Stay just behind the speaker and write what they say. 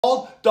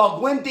Dogue de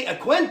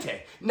Bordeaux.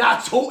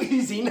 Not so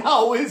easy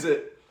now, is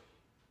it?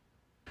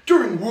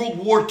 During World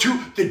War II,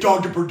 the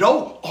Dogue de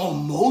Bordeaux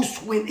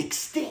almost went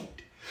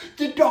extinct.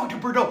 The Dogue de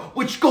Bordeaux,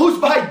 which goes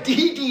by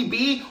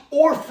DDB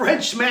or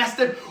French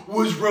Mastiff,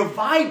 was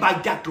revived by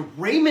Dr.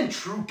 Raymond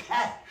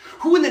Trouquet,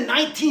 who in the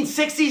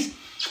 1960s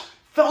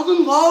fell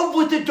in love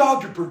with the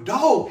Dogue de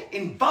Bordeaux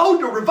and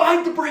vowed to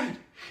revive the breed.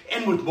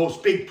 And with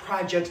most big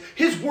projects,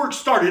 his work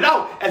started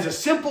out as a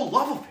simple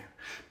love affair.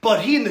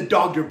 But he and the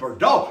Dogue de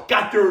Bordeaux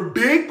got their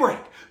big break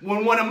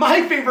when one of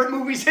my favorite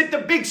movies hit the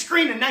big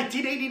screen in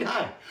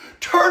 1989.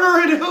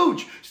 Turner and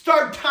Hooch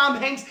starred Tom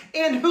Hanks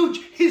and Hooch,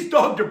 his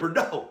Dogue de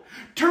Bordeaux.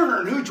 Turner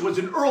and Hooch was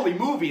an early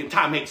movie in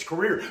Tom Hanks'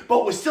 career,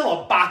 but was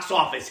still a box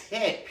office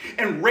hit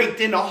and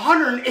raked in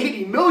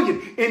 $180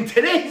 million in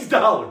today's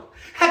dollars.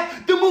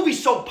 Heck, the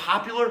movie's so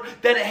popular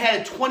that it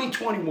had a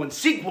 2021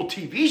 sequel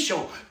TV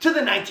show to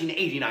the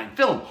 1989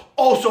 film,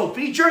 also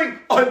featuring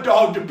a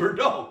Dogue de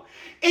Bordeaux.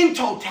 In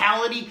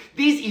totality,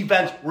 these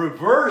events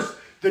reversed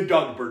the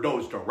Dogue de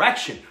Bordeaux's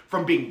direction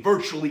from being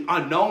virtually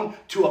unknown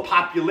to a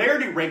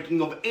popularity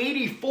ranking of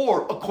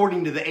 84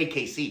 according to the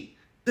AKC.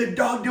 The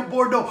Dogue de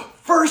Bordeaux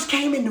first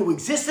came into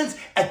existence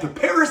at the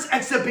Paris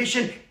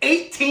exhibition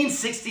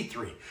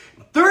 1863.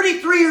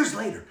 33 years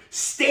later,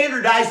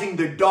 standardizing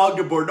the Dogue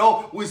de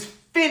Bordeaux was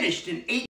finished in